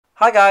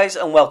Hi guys,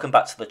 and welcome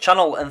back to the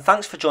channel, and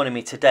thanks for joining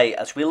me today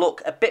as we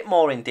look a bit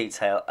more in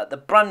detail at the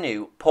brand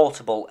new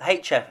portable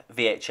HF,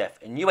 VHF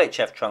and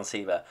UHF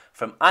transceiver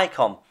from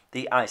ICOM,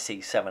 the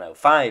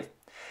IC-705.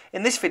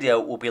 In this video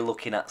we'll be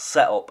looking at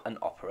setup and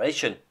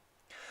operation.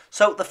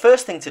 So the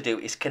first thing to do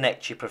is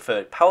connect your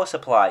preferred power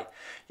supply.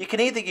 You can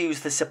either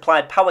use the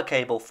supplied power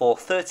cable for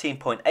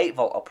 13.8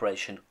 volt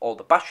operation or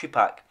the battery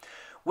pack.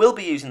 We'll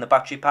be using the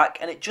battery pack,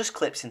 and it just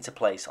clips into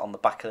place on the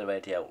back of the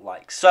radio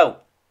like so.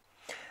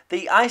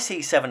 The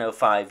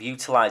IC-705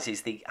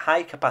 utilises the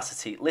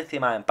high-capacity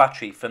lithium-ion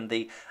battery from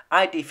the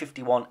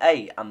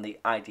ID51A and the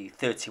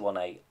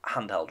ID31A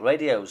handheld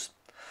radios.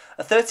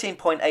 A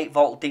 13.8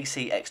 volt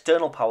DC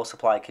external power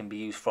supply can be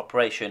used for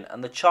operation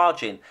and the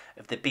charging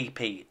of the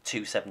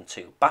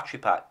BP272 battery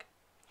pack.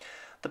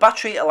 The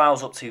battery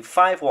allows up to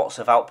 5 watts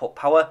of output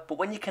power, but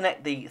when you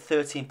connect the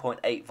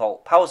 13.8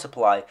 volt power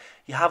supply,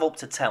 you have up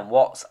to 10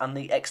 watts, and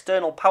the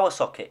external power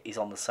socket is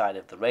on the side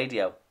of the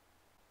radio.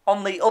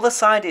 On the other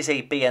side is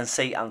a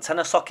BNC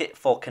antenna socket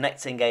for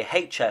connecting a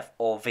HF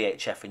or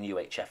VHF and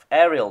UHF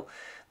aerial.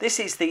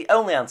 This is the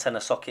only antenna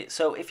socket,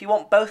 so if you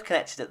want both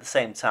connected at the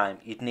same time,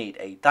 you'd need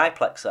a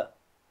diplexer.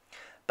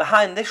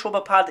 Behind this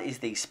rubber pad is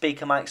the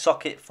speaker mic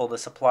socket for the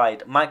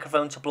supplied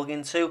microphone to plug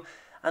into,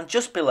 and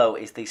just below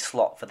is the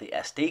slot for the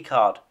SD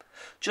card.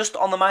 Just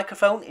on the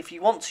microphone, if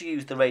you want to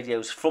use the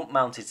radio's front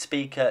mounted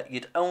speaker,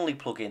 you'd only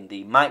plug in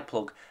the mic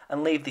plug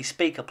and leave the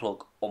speaker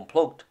plug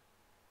unplugged.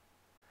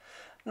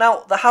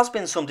 Now, there has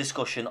been some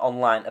discussion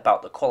online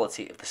about the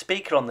quality of the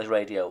speaker on the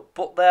radio,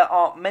 but there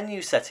are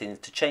menu settings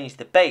to change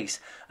the bass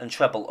and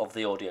treble of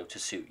the audio to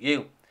suit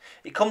you.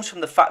 It comes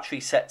from the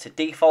factory set to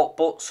default,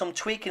 but some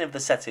tweaking of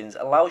the settings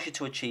allows you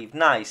to achieve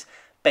nice,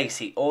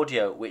 bassy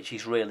audio, which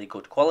is really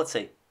good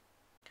quality.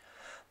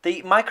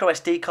 The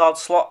microSD card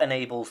slot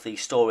enables the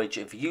storage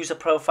of user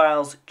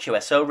profiles,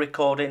 QSO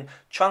recording,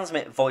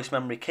 transmit voice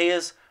memory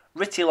keys,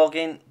 RTTY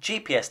login,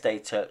 GPS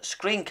data,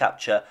 screen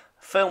capture,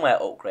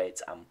 firmware upgrades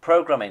and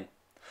programming.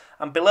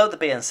 And below the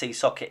BNC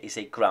socket is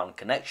a ground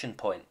connection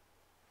point.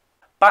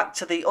 Back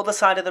to the other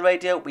side of the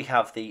radio we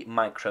have the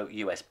micro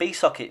USB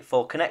socket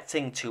for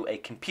connecting to a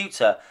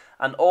computer,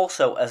 and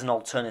also as an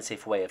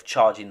alternative way of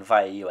charging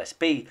via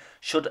USB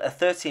should a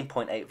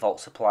 13.8 volt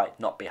supply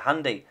not be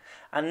handy.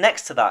 And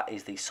next to that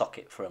is the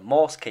socket for a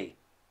Morse key.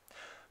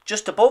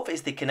 Just above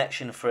is the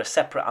connection for a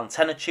separate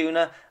antenna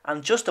tuner,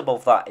 and just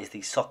above that is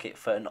the socket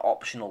for an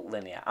optional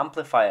linear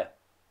amplifier.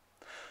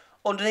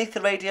 Underneath the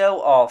radio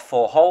are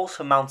 4 holes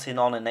for mounting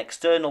on an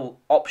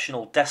external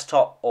optional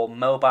desktop or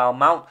mobile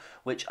mount,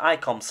 which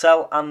ICOM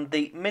sell, and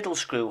the middle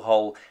screw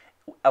hole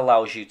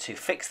allows you to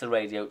fix the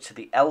radio to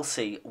the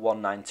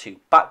LC192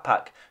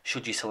 backpack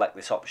should you select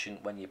this option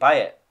when you buy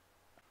it.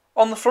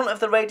 On the front of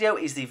the radio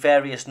is the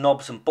various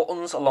knobs and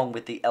buttons along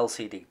with the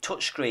LCD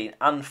touchscreen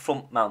and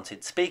front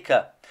mounted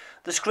speaker.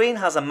 The screen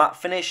has a matte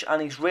finish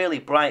and is really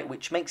bright,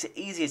 which makes it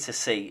easier to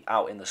see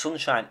out in the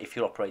sunshine if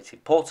you're operating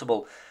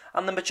portable,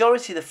 and the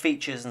majority of the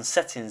features and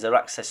settings are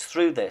accessed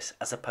through this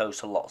as opposed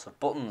to lots of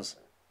buttons.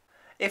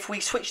 If we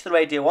switch the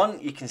radio on,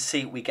 you can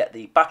see we get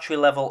the battery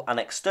level and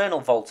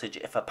external voltage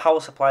if a power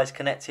supply is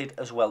connected,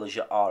 as well as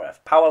your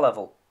RF power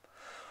level.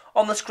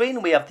 On the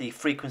screen we have the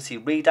frequency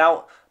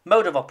readout,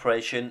 mode of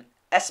operation,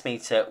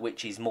 S-meter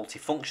which is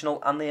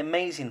multifunctional, and the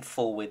amazing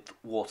full width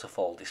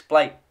waterfall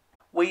display.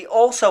 We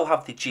also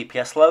have the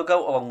GPS logo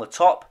along the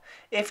top.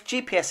 If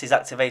GPS is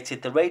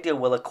activated, the radio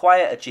will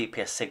acquire a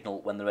GPS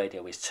signal when the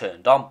radio is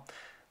turned on.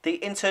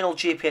 The internal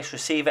GPS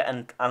receiver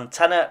and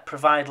antenna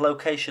provide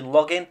location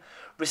login,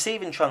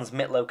 receive and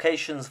transmit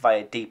locations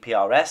via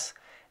DPRS,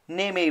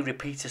 near-me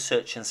repeater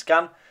search and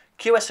scan,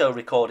 QSO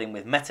recording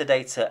with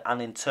metadata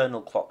and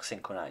internal clock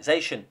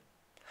synchronization.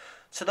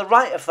 To the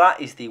right of that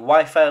is the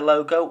Wi-Fi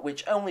logo,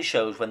 which only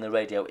shows when the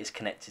radio is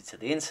connected to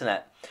the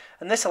internet,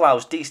 and this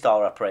allows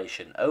D-Star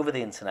operation over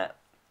the internet.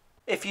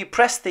 If you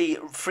press the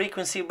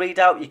frequency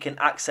readout, you can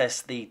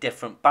access the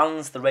different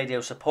bands the radio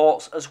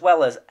supports, as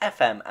well as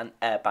FM and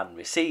airband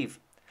receive.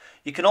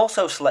 You can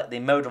also select the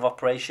mode of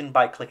operation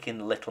by clicking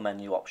the little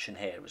menu option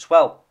here as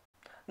well.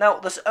 Now,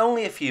 there's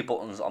only a few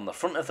buttons on the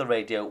front of the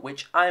radio,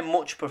 which I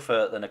much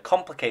prefer than a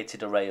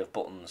complicated array of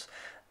buttons.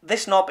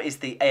 This knob is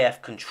the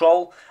AF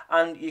control,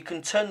 and you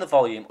can turn the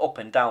volume up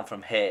and down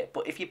from here,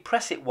 but if you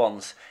press it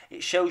once,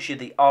 it shows you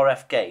the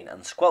RF gain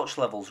and squelch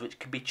levels, which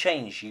can be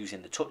changed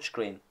using the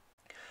touchscreen.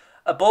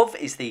 Above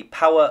is the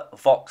power,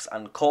 Vox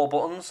and call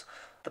buttons.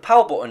 The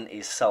power button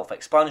is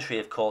self-explanatory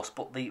of course,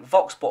 but the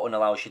Vox button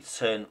allows you to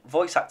turn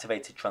voice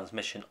activated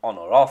transmission on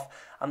or off,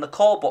 and the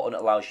call button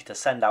allows you to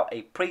send out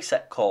a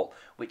preset call,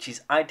 which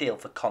is ideal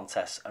for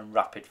contests and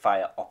rapid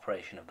fire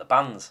operation of the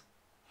bands.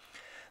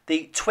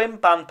 The twin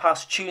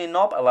bandpass tuning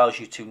knob allows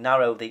you to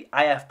narrow the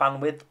IF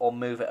bandwidth or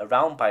move it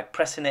around by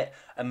pressing it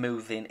and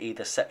moving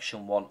either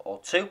section 1 or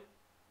 2.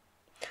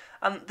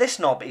 And this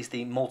knob is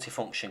the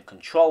multifunction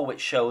control, which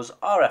shows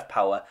RF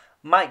power,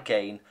 mic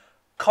gain,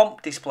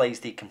 comp displays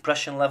the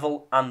compression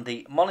level, and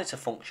the monitor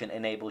function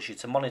enables you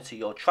to monitor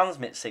your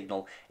transmit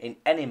signal in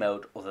any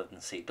mode other than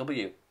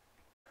CW.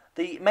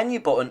 The menu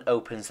button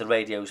opens the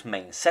radio's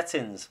main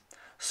settings.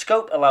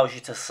 Scope allows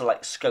you to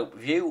select Scope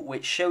View,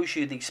 which shows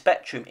you the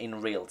spectrum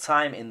in real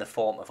time in the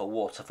form of a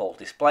waterfall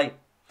display.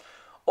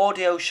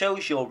 Audio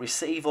shows your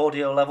receive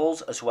audio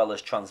levels as well as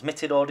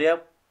transmitted audio.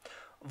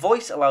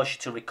 Voice allows you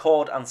to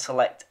record and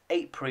select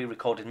 8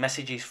 pre-recorded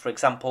messages. For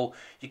example,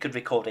 you could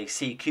record a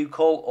CQ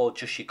call or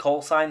just your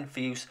call sign for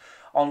use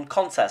on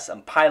contests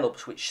and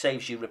pile-ups, which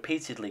saves you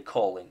repeatedly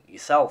calling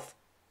yourself.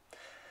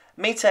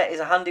 Meter is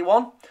a handy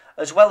one.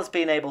 As well as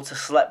being able to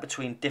select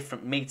between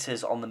different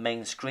meters on the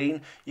main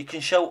screen, you can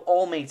show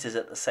all meters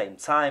at the same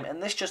time,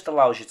 and this just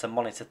allows you to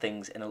monitor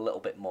things in a little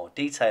bit more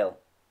detail.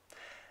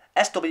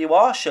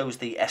 SWR shows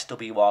the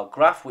SWR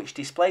graph, which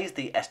displays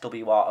the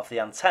SWR of the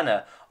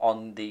antenna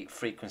on the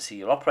frequency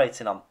you're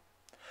operating on.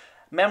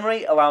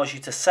 Memory allows you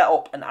to set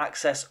up and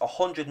access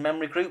 100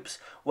 memory groups,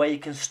 where you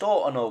can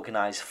store and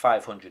organise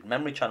 500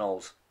 memory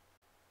channels.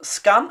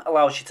 Scan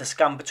allows you to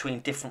scan between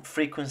different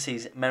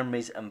frequencies,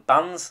 memories and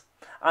bands.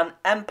 And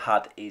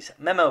MPAD is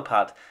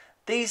MemoPad.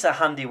 These are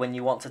handy when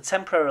you want to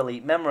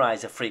temporarily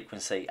memorise a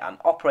frequency and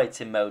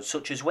operating mode,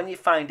 such as when you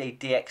find a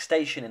DX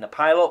station in a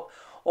pile-up,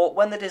 or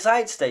when the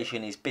desired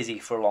station is busy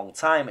for a long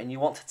time and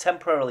you want to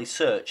temporarily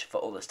search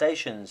for other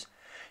stations.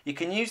 You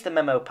can use the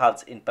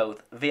MemoPads in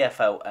both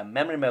VFO and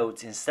memory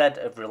modes instead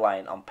of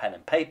relying on pen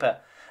and paper,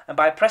 and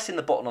by pressing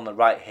the button on the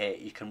right here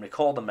you can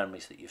recall the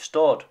memories that you've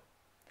stored.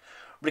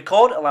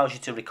 Record allows you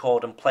to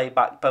record and play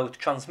back both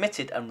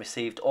transmitted and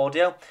received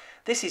audio.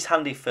 This is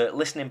handy for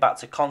listening back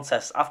to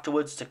contests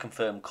afterwards to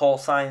confirm call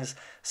signs,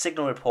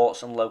 signal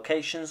reports and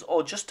locations,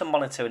 or just to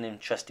monitor an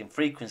interesting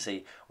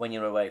frequency when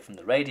you're away from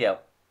the radio.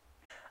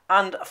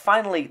 And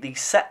finally, the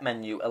set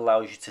menu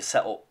allows you to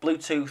set up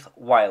Bluetooth,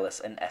 wireless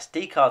and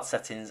SD card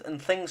settings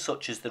and things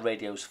such as the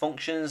radio's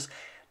functions,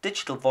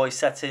 digital voice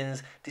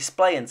settings,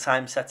 display and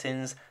time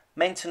settings,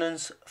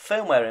 maintenance,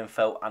 firmware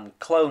info and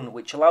clone,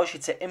 which allows you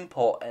to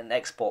import and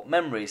export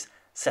memories,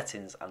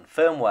 settings and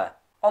firmware.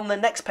 On the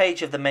next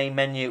page of the main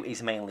menu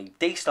is mainly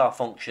D-Star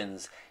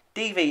functions.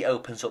 DV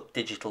opens up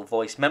digital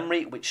voice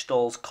memory, which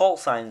stores call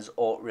signs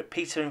or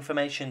repeater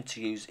information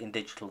to use in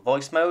digital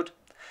voice mode.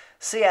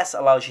 CS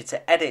allows you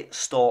to edit,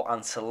 store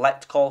and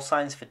select call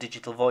signs for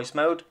digital voice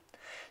mode.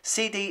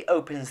 CD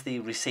opens the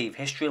receive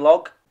history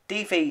log.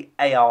 DV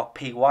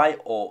ARPY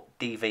or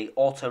DV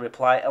auto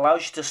reply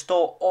allows you to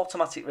store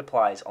automatic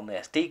replies on the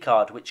SD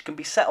card, which can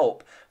be set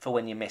up for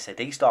when you miss a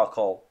D-Star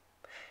call.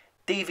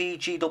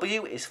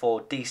 DVGW is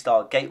for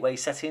D-Star gateway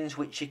settings,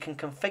 which you can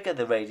configure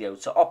the radio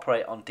to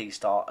operate on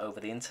D-Star over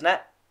the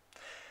internet.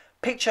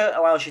 Picture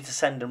allows you to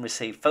send and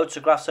receive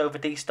photographs over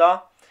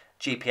D-Star.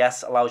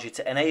 GPS allows you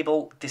to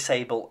enable,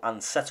 disable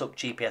and set up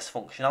GPS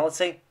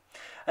functionality.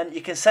 And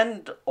you can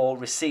send or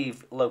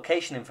receive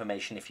location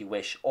information if you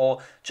wish, or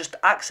just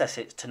access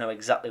it to know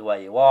exactly where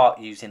you are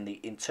using the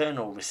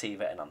internal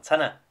receiver and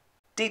antenna.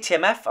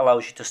 DTMF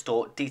allows you to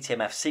store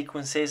DTMF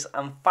sequences,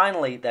 and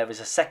finally there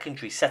is a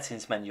secondary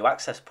settings menu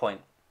access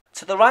point.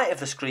 To the right of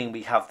the screen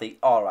we have the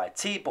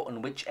RIT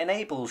button, which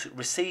enables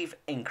receive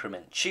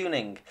increment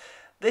tuning.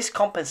 This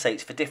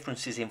compensates for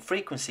differences in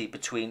frequency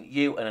between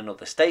you and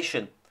another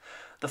station.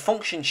 The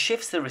function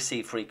shifts the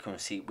receive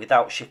frequency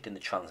without shifting the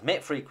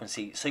transmit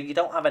frequency, so you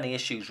don't have any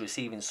issues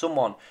receiving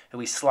someone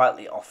who is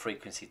slightly off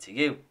frequency to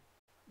you.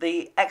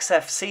 The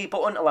XFC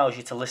button allows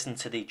you to listen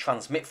to the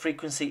transmit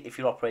frequency if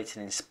you're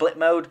operating in split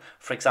mode.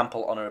 For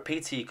example, on a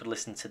repeater you could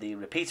listen to the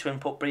repeater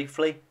input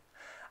briefly.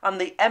 And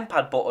the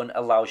MPAD button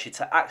allows you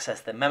to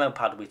access the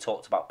MemoPad we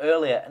talked about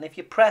earlier, and if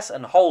you press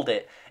and hold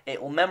it,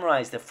 it will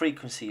memorise the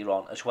frequency you're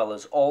on as well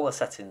as all the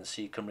settings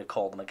so you can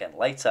recall them again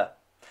later.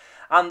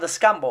 And the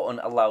scan button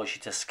allows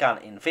you to scan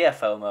in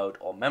VFO mode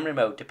or memory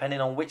mode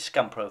depending on which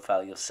scan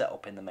profile you've set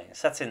up in the main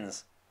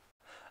settings.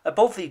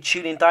 Above the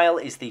tuning dial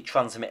is the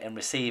transmit and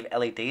receive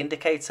LED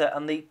indicator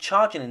and the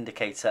charging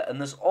indicator, and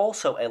there's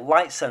also a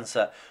light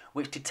sensor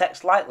which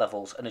detects light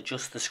levels and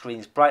adjusts the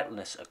screen's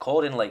brightness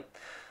accordingly.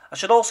 I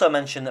should also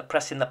mention that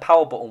pressing the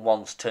power button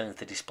once turns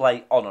the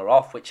display on or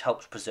off, which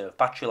helps preserve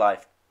battery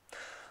life.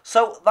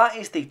 So that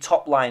is the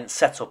top line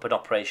setup and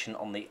operation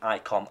on the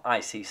ICOM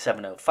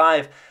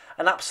IC-705,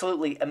 an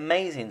absolutely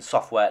amazing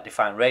software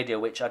defined radio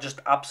which I just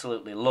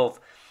absolutely love.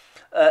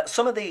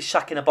 Some of these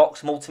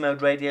shack-in-a-box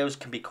multimode radios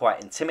can be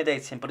quite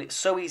intimidating, but it's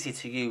so easy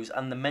to use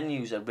and the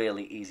menus are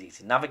really easy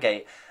to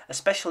navigate,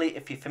 especially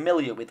if you're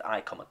familiar with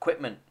ICOM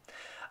equipment.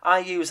 I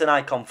use an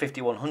ICOM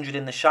 5100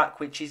 in the shack,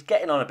 which is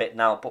getting on a bit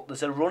now, but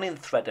there's a running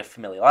thread of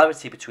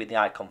familiarity between the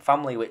ICOM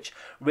family which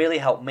really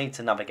helped me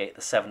to navigate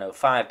the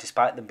 705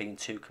 despite them being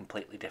two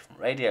completely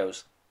different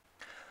radios.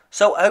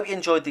 So I hope you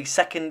enjoyed the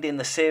second in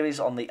the series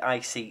on the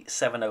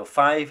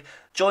IC-705.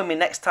 Join me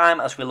next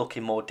time as we look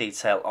in more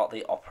detail at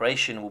the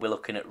operation. We'll be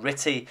looking at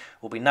RTTY,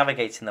 we'll be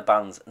navigating the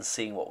bands and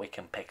seeing what we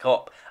can pick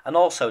up, and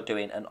also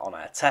doing an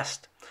on-air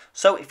test.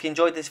 So if you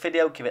enjoyed this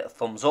video, give it a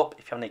thumbs up.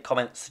 If you have any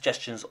comments,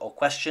 suggestions or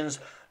questions,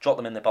 drop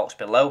them in the box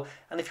below.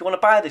 And if you want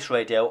to buy this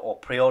radio or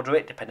pre-order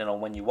it, depending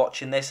on when you're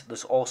watching this,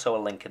 there's also a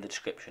link in the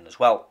description as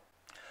well.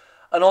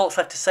 And all that's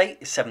left to say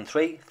is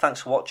 7-3.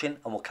 Thanks for watching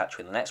and we'll catch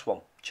you in the next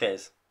one.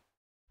 Cheers.